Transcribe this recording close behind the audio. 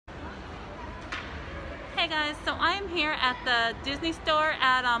Hey guys, so I am here at the Disney store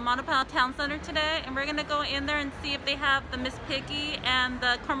at Montebello Town Center today, and we're gonna go in there and see if they have the Miss Piggy and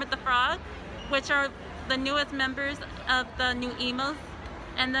the Kermit the Frog, which are the newest members of the new emos.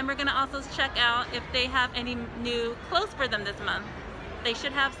 And then we're gonna also check out if they have any new clothes for them this month. They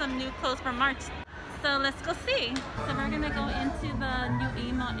should have some new clothes for March. So let's go see. So we're gonna go into the new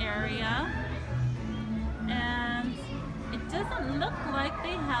emo area, and it doesn't look like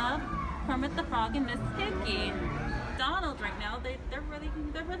they have Kermit the Frog and Miss Piggy. Donald right now, they're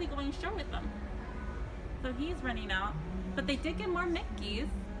really going short with them. So he's running out. But they did get more Mickeys,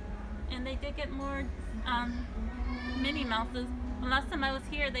 and they did get more Minnie Mouses. The last time I was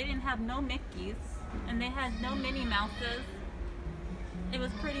here, they didn't have no Mickeys, and they had no Minnie Mouses. It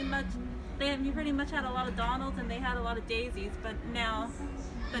was pretty much, you pretty much had a lot of Donalds and they had a lot of Daisies, but now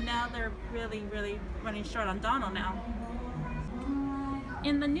they're really running short on Donald now.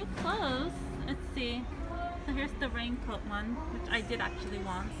 In the new clothes, let's see, so here's the raincoat one, which I did actually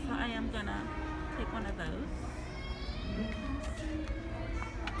want, so I am gonna take one of those.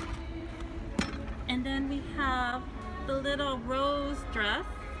 And then we have the little rose dress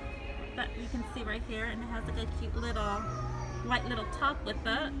that you can see right here, and it has like a cute little white little top with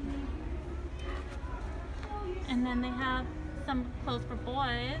it. And then they have some clothes for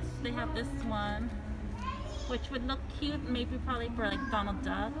boys. They have this one, which would look cute, maybe probably for like Donald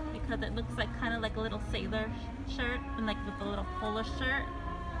Duck, because it looks like kind of like a little sailor shirt and like with a little polo shirt.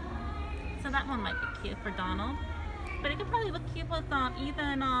 So that one might be cute for Donald. But it could probably look cute with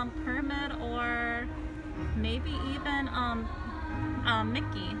even Kermit, or maybe even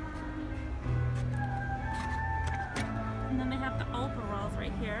Mickey. And then they have the overalls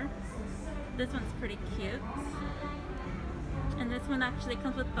right here. This one's pretty cute. And this one actually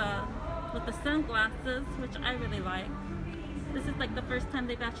comes with the sunglasses, which I really like. This is like the first time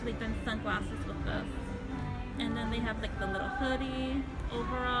they've actually done sunglasses with this. And then they have like the little hoodie,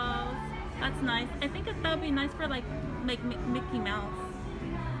 overalls. That's nice. I think that would be nice for like Mickey Mouse.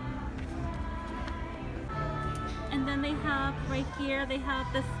 And then they have right here, they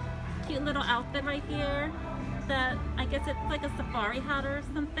have this cute little outfit right here that I guess it's like a safari hat or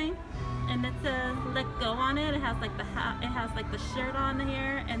something. And it says "Let Go" on it. It has like the hat, it has like the shirt on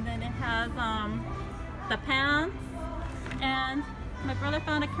here, and then it has the pants. And my brother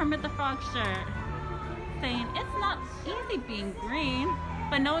found a Kermit the Frog shirt saying it's not easy being green,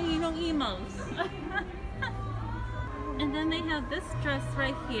 but no, you know, emos. And then they have this dress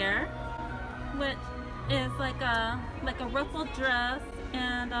right here, which is like a ruffled dress,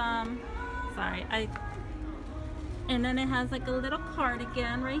 and and then it has like a little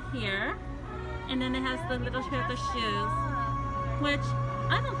cardigan right here, and then it has the little pair of shoes, which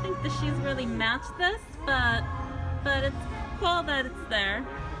I don't think the shoes really match this, but it's cool that it's there.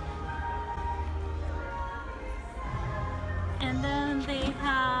 And then they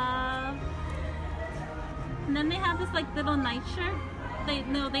have this like little nightshirt. They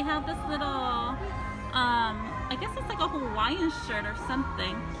have this little I guess it's like a Hawaiian shirt or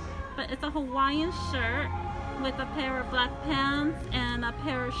something, but it's a Hawaiian shirt with a pair of black pants and a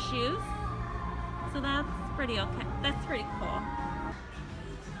pair of shoes. So that's pretty okay. That's pretty cool.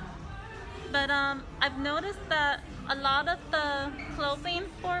 But I've noticed that a lot of the clothing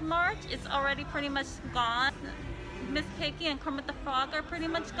for March is already pretty much gone. Miss Piggy and Kermit the Frog are pretty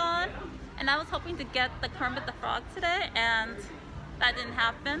much gone. And I was hoping to get the Kermit the Frog today, and that didn't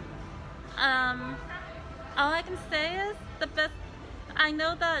happen. All I can say is I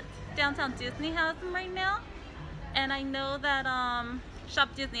know that Downtown Disney has them right now, and I know that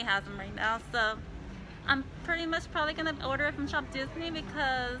Shop Disney has them right now, so I'm pretty much probably gonna order it from Shop Disney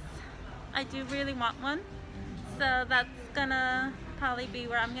because I do really want one. So that's gonna probably be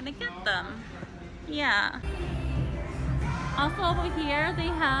where I'm gonna get them. Yeah. Also over here they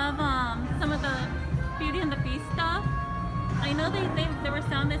have some of the Beauty and the Beast stuff. I know they were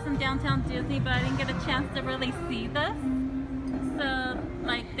selling this in Downtown Disney, but I didn't get a chance to really see this. So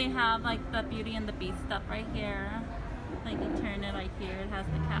like they have like the Beauty and the Beast stuff right here. Like you turn it right here, it has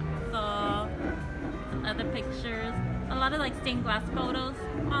the capsule, some other pictures, a lot of like stained glass photos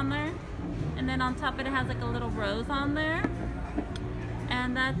on there. And then on top of it has like a little rose on there.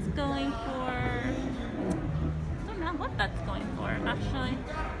 And that's going for, I don't know what that's going for actually.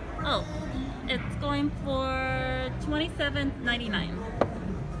 Oh, it's going for $27.99.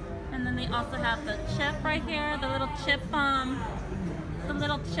 And then they also have the chip right here, the little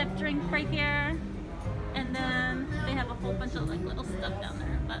chip drink right here. And then they have a whole bunch of like little stuff down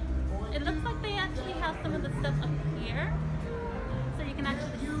there. But it looks like they actually have some of the stuff up here, so you can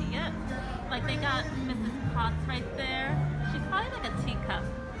actually see it. Like they got Mrs. Potts right there. She's probably like a teacup.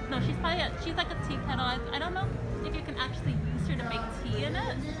 No, she's probably she's like a tea kettle. I don't know if you can actually use her to make tea in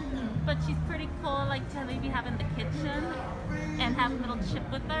it, but she's pretty cool, like to maybe have in the kitchen and have a little chip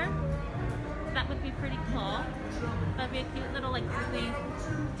with her. That would be pretty cool. That'd be a cute little like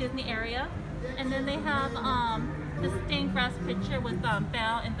Disney area. And then they have the stained glass picture with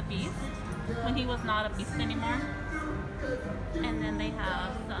Belle and the Beast when he was not a beast anymore. And then they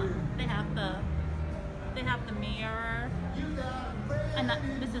have the mirror. And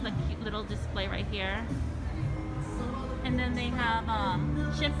this is a cute little display right here. And then they have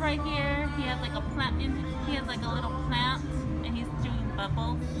Chip right here. He has like a plant he has like a little plant and he's doing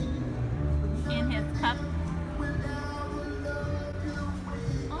bubbles in his cup.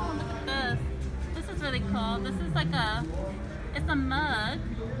 Oh, look at this. This is really cool. This is like it's a mug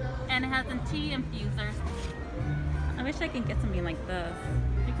and it has a tea infusers. I wish I could get something like this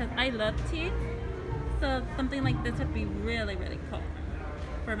because I love tea. So something like this would be really, really cool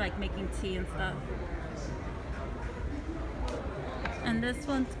for like making tea and stuff. And this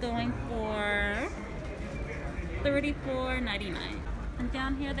one's going for $34.99. And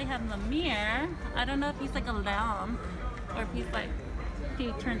down here they have Lemire. I don't know if he's like a lamp or if he's like, if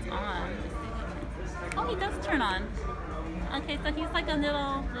he turns on. Oh, he does turn on. Okay, so he's like a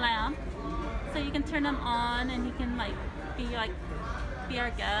little lamp. So you can turn him on and he can like be our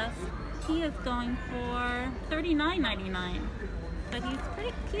guest. He is going for $39.99. But he's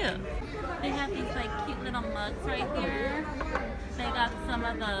pretty cute. They have these like cute little mugs right here. They got some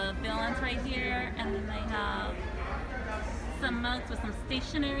of the villains right here, and then they have some mugs with some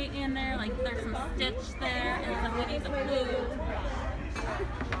stationery in there, like there's some Stitch there and some Winnie the Pooh.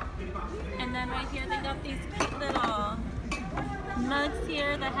 And then right here they got these cute little mugs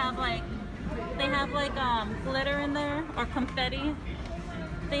here that have like glitter in there or confetti.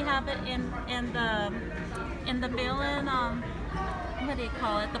 They have it in the villain what do you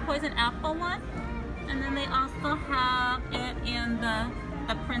call it? The poison apple one. And then they also have it in the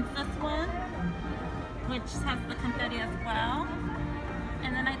princess one, which has the confetti as well.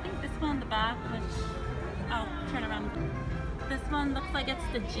 And then I think this one on the back, which I'll turn around. This one looks like it's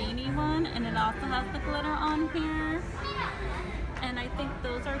the genie one, and it also has the glitter on here. And I think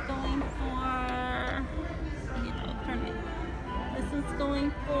those are going for, turn it. This one's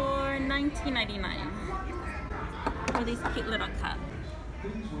going for $19.99 for these cute little cups.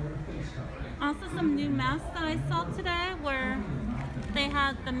 Also some new masks that I saw today where they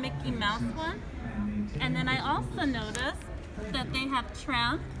had the Mickey Mouse one. And then I also noticed that they have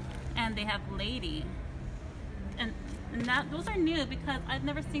Tramp and they have Lady. And those are new because I've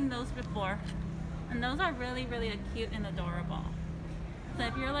never seen those before. And those are really, really cute and adorable. So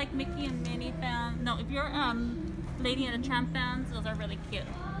if you're like Mickey and Minnie fans, no, if you're Lady and the Tramp fans, those are really cute.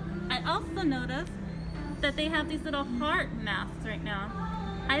 I also noticed that they have these little heart masks right now.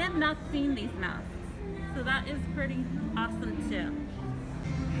 I have not seen these masks, so that is pretty awesome too.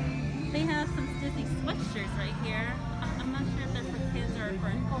 They have some Disney sweatshirts right here. I'm not sure if they're for kids or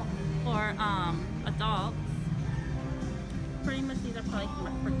for adults. Pretty much these are probably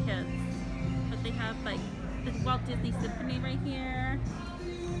for kids. But they have like the Walt Disney Symphony right here.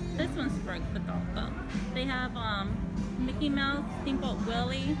 This one's for adult though. They have Mickey Mouse, Steamboat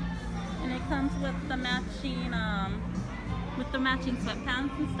Willie, and it comes with the matching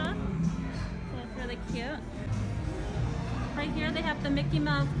sweatpants and stuff. So it's really cute. Right here they have the Mickey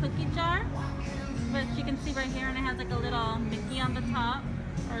Mouse cookie jar, which you can see right here, and it has like a little Mickey on the top,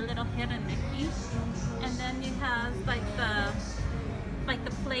 or a little hidden Mickey. And then it has like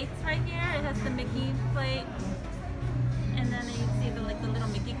the plates right here. It has the Mickey plate, and then you see the little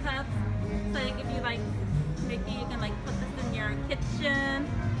Mickey cups. So if you like Mickey, you can like put this in your kitchen,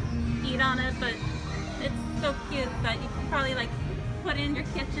 eat on it. But it's so cute that you can probably like put it in your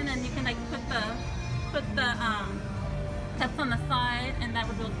kitchen, and you can like put the cups on the side, and that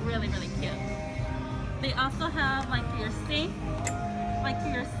would look really, really cute. They also have like for your sink,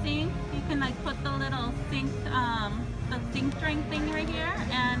 you can like put the little sink, the sink drain thing right here,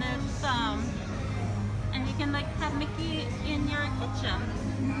 and it's and you can like have Mickey in your kitchen.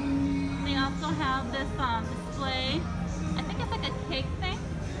 They also have this display. I think it's like a cake thing.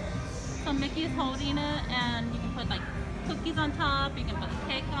 So Mickey is holding it, and you can put like cookies on top. You can put a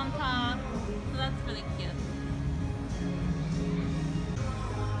cake on top. So that's really cute.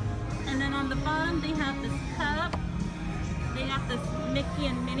 And then on the bottom they have this cup. They have this Mickey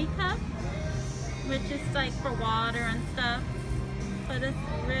and Minnie cup, which is like for water and stuff. But it's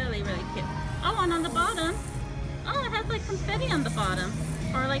really, really cute. Oh, and on the bottom, oh, it has like confetti on the bottom,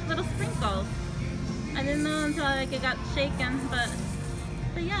 or like little sprinkles. I didn't know until like it got shaken, but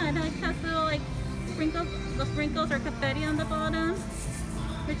yeah, it like has little like sprinkles. The sprinkles are confetti on the bottom.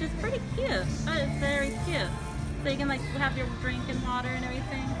 which is pretty cute. That is very cute. So you can like have your drink and water and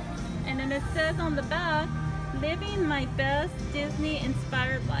everything. And then it says on the back, living my best Disney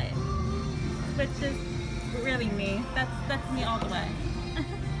inspired life, which is really me. That's me all the way.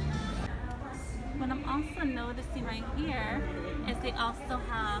 What I'm also noticing right here is they also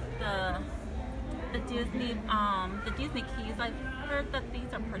have the Disney keys. I've heard that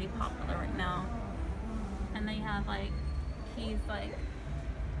these are pretty popular right now. And they have like keys like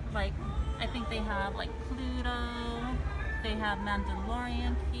I think they have like Pluto, they have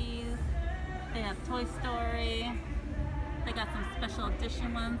Mandalorian keys, they have Toy Story, they got some special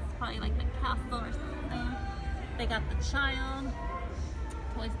edition ones, probably like the castle or something. They got the child,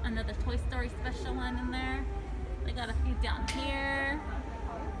 another Toy Story special one in there. They got a few down here.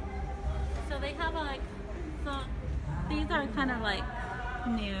 So they have like, so these are kind of like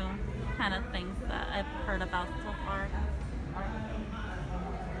new kind of things that I've heard about so far.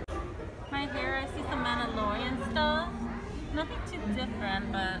 Right here I see some Mandalorian stuff. Nothing too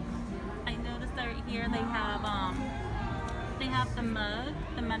different, but I noticed that right here they have the mug,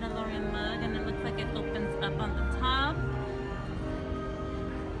 the Mandalorian mug, and it looks like it opens up on the top.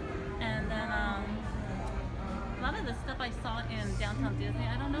 And then a lot of the stuff I saw in Downtown Disney,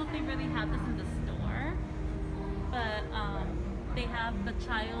 I don't know if they really have this in the store, but they have the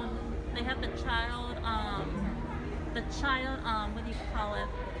child, what do you call it?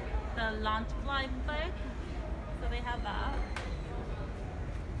 The launch fly bag. So they have that.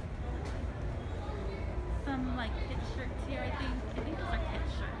 Some like kid shirts here, I think those are kid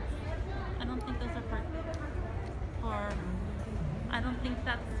shirts. I don't think those are I don't think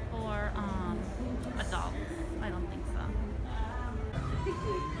that's for adults. I don't think so.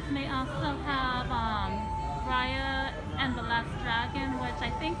 And they also have Raya and the Last Dragon, which I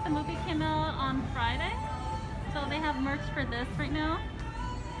think the movie came out on Friday. So they have merch for this right now.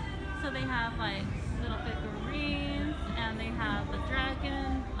 So they have like little figurines, and they have the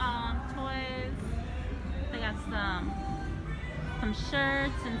dragon toys. They got some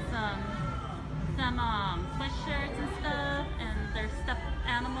shirts and some sweatshirts and stuff, and their stuffed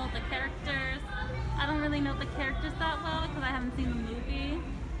animals, the characters. I don't really know the characters that well because I haven't seen the movie.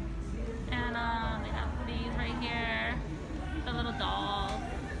 And they have these right here, the little dolls.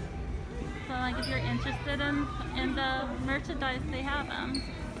 So like if you're interested in the merchandise, they have them.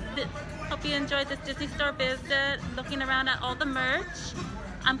 Hope you enjoyed this Disney store visit, looking around at all the merch.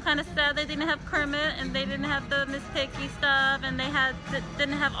 I'm kind of sad they didn't have Kermit and they didn't have the Miss Piggy stuff, and they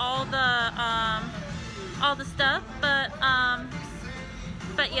didn't have all the stuff. But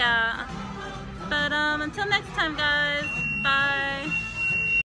yeah. But until next time, guys. Bye.